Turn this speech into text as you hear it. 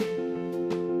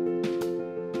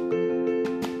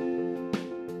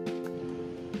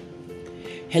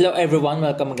Hello everyone!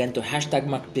 Welcome again to Hashtag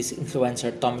Marketplace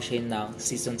Influencer Tom Shane ng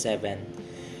Season 7.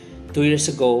 2 years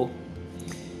ago,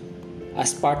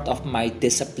 as part of my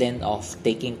discipline of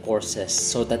taking courses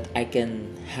so that I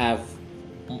can have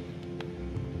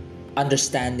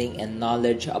understanding and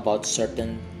knowledge about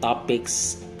certain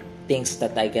topics, things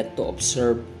that I get to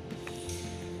observe,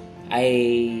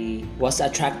 I was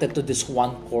attracted to this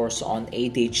one course on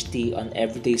ADHD, on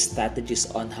everyday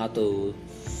strategies on how to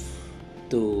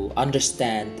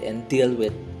understand and deal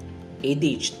with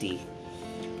ADHD.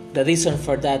 The reason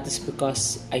for that is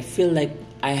because I feel like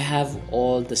I have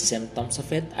all the symptoms of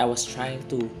it. I was trying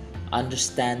to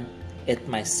understand it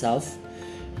myself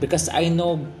because I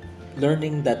know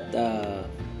learning that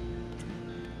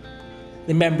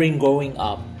remembering growing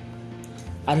up,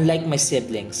 unlike my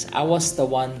siblings, I was the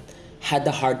one had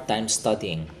a hard time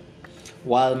studying,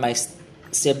 while my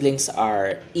siblings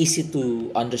are easy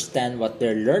to understand what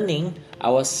they're learning. I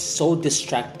was so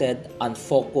distracted,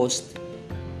 unfocused.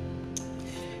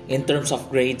 In terms of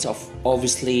grades,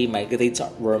 obviously my grades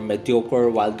were mediocre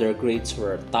while their grades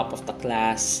were top of the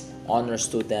class, honor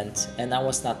students, and I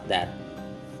was not that.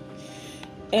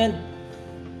 And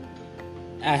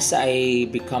as I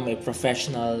become a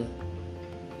professional,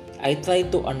 I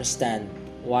tried to understand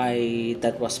why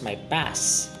that was my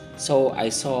past. So I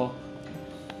saw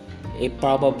a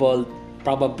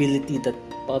probability that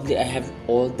probably I have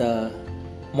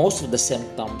most of the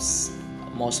symptoms,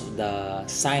 most of the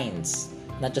signs,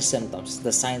 not just symptoms,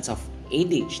 the signs of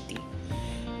ADHD.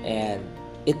 And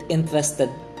it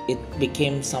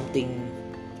became something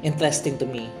interesting to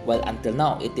me. Well, until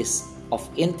now, it is of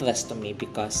interest to me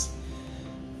because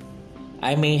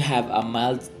I may have a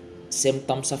mild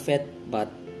symptoms of it, but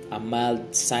a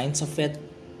mild signs of it,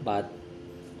 but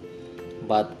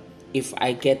if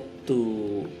I get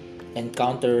to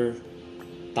encounter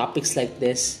topics like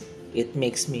this, it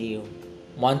makes me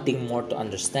wanting more to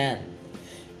understand.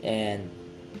 And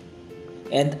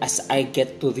as I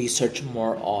get to research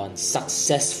more on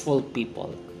successful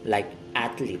people like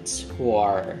athletes who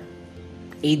are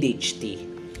ADHD,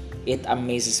 it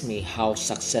amazes me how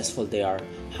successful they are,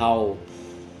 how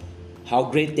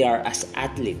great they are as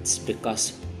athletes,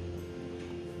 because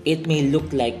it may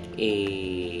look like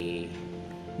a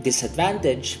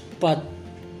disadvantage, but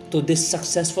to these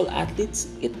successful athletes,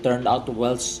 it turned out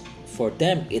well for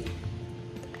them.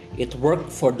 It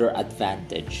worked for their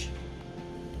advantage.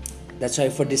 That's why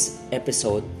for this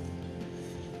episode,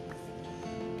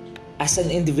 as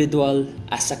an individual,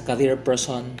 as a career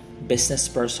person, business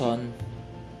person,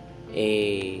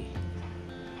 a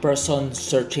person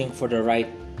searching for the right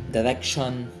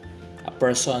direction, a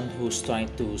person who's trying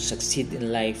to succeed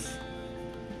in life,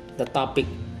 the topic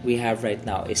we have right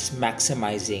now is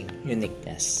maximizing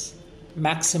uniqueness.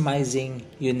 Maximizing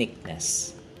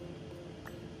uniqueness.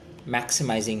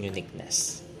 Maximizing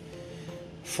uniqueness.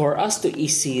 For us to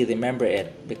easily remember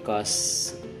it,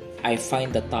 because I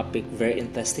find the topic very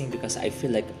interesting, because I feel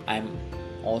like I'm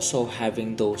also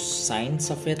having those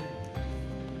signs of it.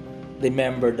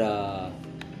 Remember the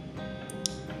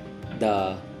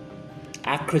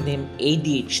acronym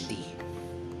ADHD.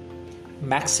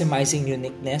 Maximizing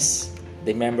uniqueness.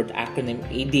 Remember the acronym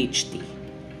ADHD.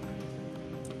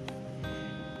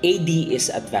 AD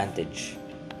is advantage.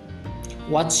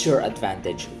 What's your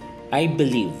advantage? I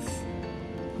believe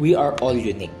we are all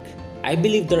unique. I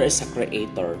believe there is a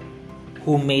creator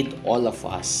who made all of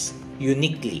us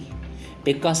uniquely,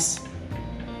 because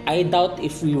I doubt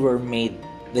if we were made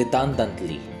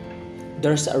redundantly.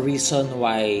 There's a reason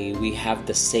why we have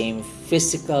the same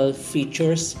physical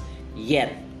features,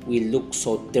 yet we look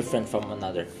so different from one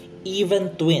another. Even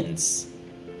twins,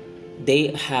 they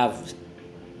have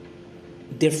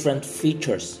different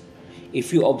features.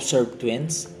 If you observe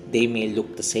twins, they may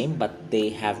look the same, but they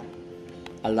have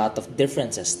a lot of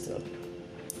differences still.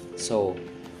 So,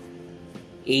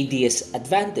 AD is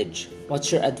advantage.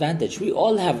 What's your advantage? We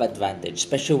all have advantage,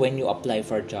 especially when you apply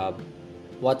for a job.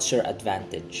 What's your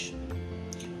advantage?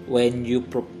 When you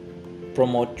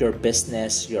promote your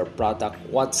business, your product,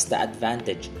 what's the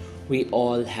advantage? We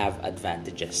all have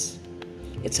advantages.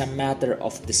 It's a matter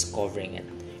of discovering it,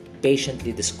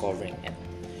 patiently discovering it.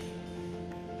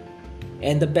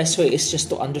 And the best way is just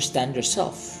to understand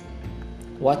yourself.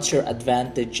 What's your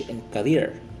advantage in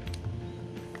career?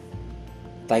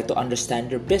 Try to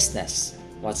understand your business.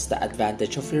 What's the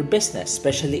advantage of your business?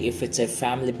 Especially if it's a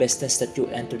family business that you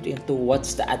entered into,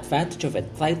 what's the advantage of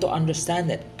it? Try to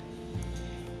understand it.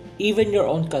 Even your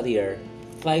own career,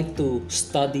 try to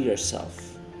study yourself.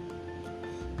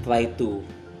 Try to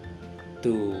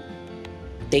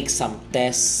take some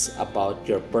tests about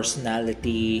your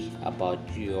personality, about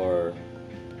your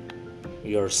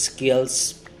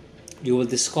skills, you will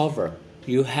discover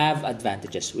you have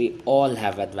advantages. We all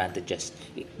have advantages.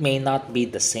 It may not be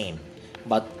the same,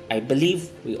 but I believe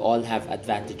we all have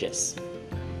advantages.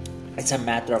 It's a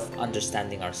matter of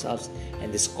understanding ourselves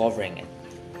and discovering it.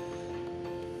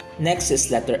 Next is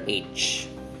letter H.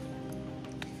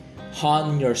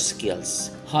 Hone your skills.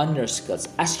 Hone your skills.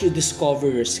 As you discover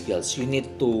your skills, you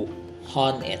need to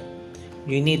hone it.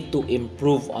 You need to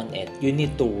improve on it. You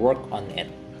need to work on it.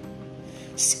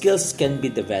 Skills can be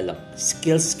developed.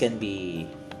 Skills can be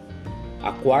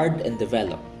acquired and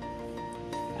developed.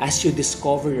 As you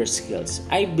discover your skills,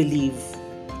 I believe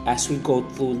as we go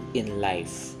through in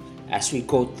life, as we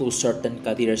go through certain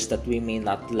careers that we may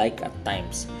not like at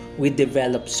times, we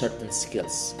develop certain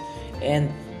skills.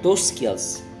 And those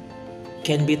skills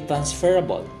can be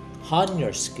transferable. Hone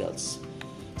your skills.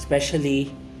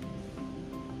 Especially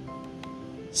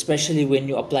when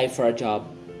you apply for a job,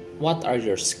 what are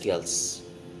your skills?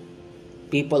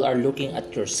 People are looking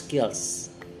at your skills.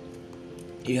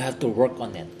 You have to work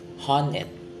on it, hone it,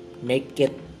 make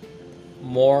it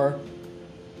more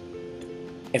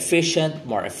efficient,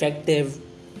 more effective.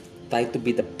 Try to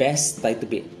be the best, try to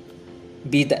be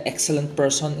the excellent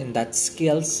person in that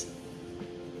skills.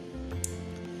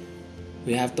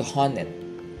 We have to hone it.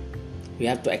 We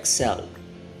have to excel.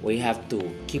 We have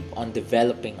to keep on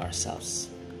developing ourselves.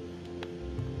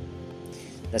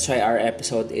 That's why our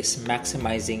episode is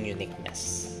maximizing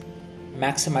uniqueness.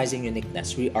 Maximizing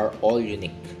uniqueness. We are all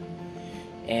unique.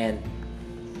 And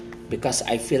because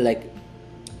I feel like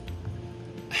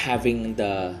having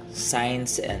the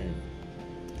signs and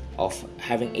of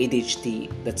having ADHD,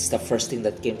 that's the first thing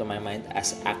that came to my mind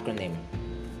as acronym.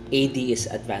 AD is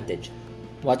advantage.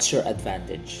 What's your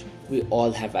advantage? We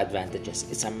all have advantages.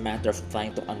 It's a matter of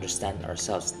trying to understand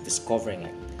ourselves, discovering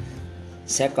it.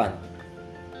 Second,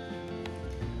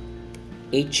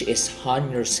 H is hone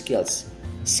your skills.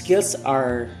 Skills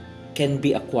can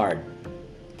be acquired,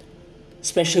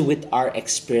 especially with our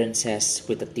experiences,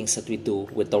 with the things that we do,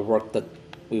 with the work that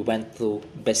we went through,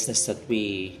 business that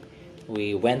we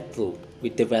went through. We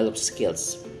develop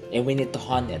skills, and we need to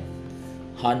hone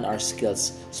our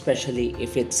skills, especially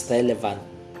if it's relevant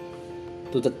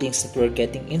to the things that we're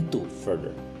getting into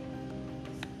further.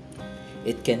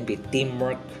 It can be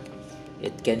teamwork,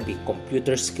 it can be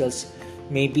computer skills,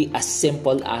 maybe as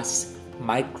simple as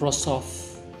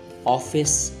Microsoft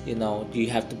Office. You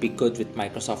have to be good with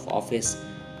Microsoft Office,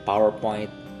 PowerPoint,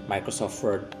 Microsoft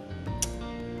Word,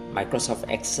 Microsoft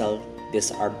Excel.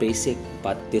 These are basic,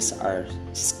 but these are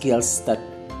skills that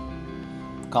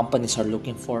companies are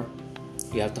looking for.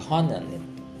 You have to hone on it.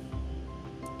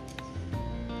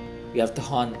 You have to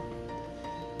hone.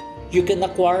 You can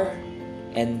acquire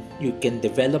and you can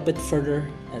develop it further.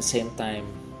 At the same time,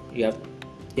 you have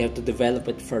to develop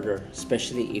it further,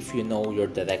 especially if you know your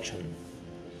direction.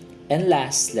 And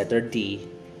last, letter D,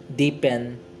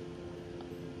 deepen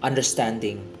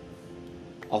understanding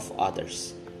of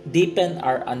others. Deepen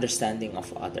our understanding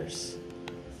of others.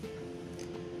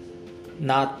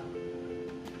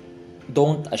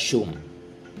 Don't assume.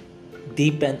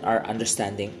 Deepen our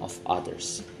understanding of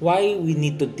others. Why we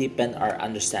need to deepen our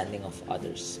understanding of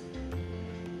others?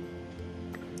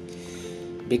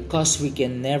 Because we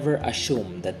can never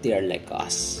assume that they are like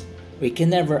us. We can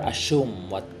never assume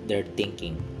what they're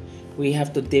thinking. We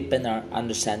have to deepen our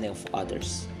understanding of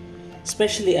others.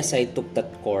 Especially as I took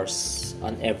that course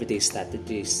on everyday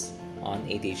strategies on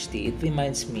ADHD, it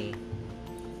reminds me,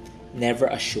 never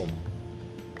assume.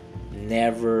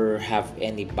 Never have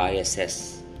any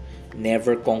biases.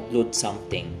 Never conclude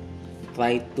something.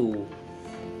 Try to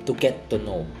get to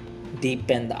know.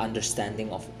 Deepen the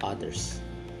understanding of others.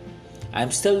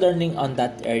 I'm still learning on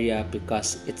that area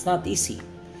because it's not easy.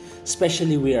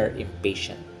 Especially we are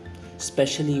impatient.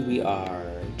 Especially we are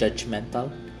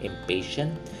judgmental,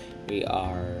 impatient. We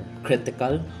are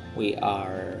critical. We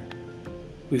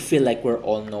feel like we're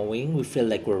all-knowing. We feel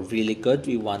like we're really good.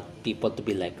 We want people to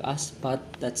be like us, but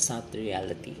that's not the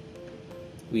reality.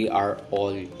 We are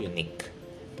all unique.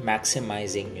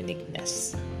 Maximizing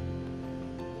uniqueness.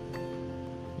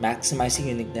 Maximizing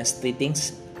uniqueness, 3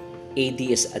 things. AD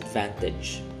is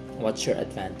advantage. What's your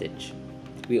advantage?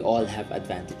 We all have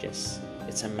advantages.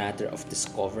 It's a matter of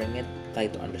discovering it. Try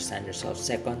to understand yourself.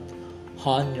 Second,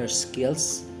 hone your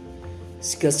skills.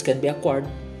 Skills can be acquired.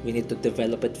 We need to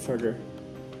develop it further.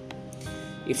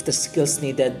 If the skills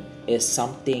needed is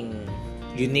something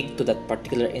unique to that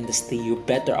particular industry, you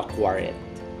better acquire it.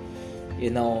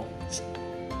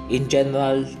 In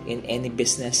general, in any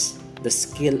business, the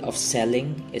skill of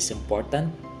selling is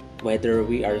important. Whether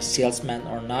we are a salesman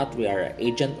or not, we are an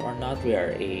agent or not, we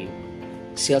are a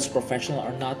sales professional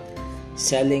or not,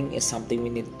 selling is something we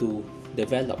need to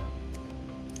develop.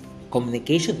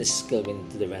 Communication is a skill we need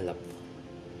to develop.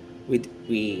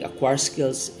 We acquire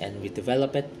skills and we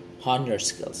develop it. Hone your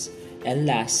skills. And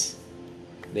last,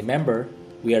 remember,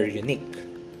 we are unique.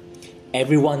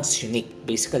 Everyone's unique.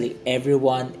 Basically,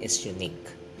 everyone is unique.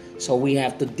 So we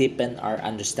have to deepen our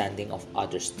understanding of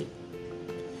others too.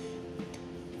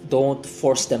 Don't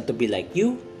force them to be like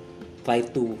you. Try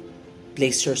to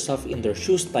place yourself in their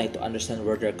shoes. Try to understand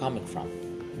where they're coming from.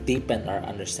 Deepen our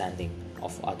understanding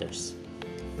of others.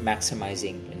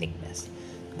 Maximizing uniqueness.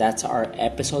 That's our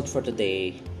episode for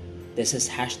today. This is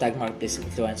hashtag Marketplace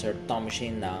Influencer Tommy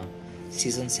Shane ng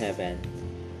Season 7.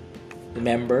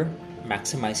 Remember,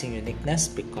 maximizing uniqueness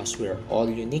because we're all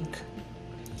unique.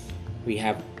 We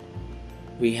have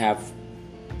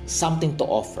something to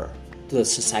offer to the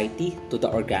society, to the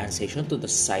organization, to the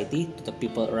society, to the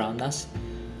people around us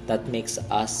that makes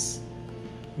us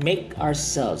make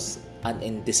ourselves an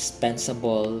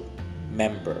indispensable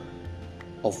member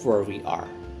of where we are,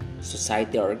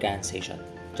 society or organization,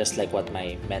 just like what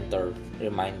my mentor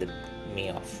reminded me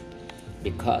of.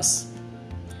 Because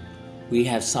we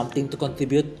have something to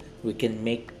contribute, we can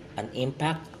make an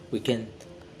impact, we can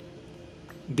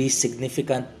be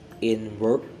significant in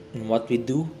work, in what we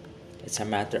do. It's a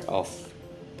matter of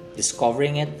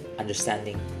discovering it,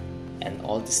 understanding, and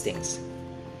all these things.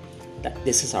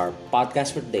 This is our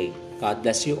podcast for today. God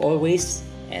bless you always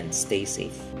and stay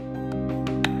safe.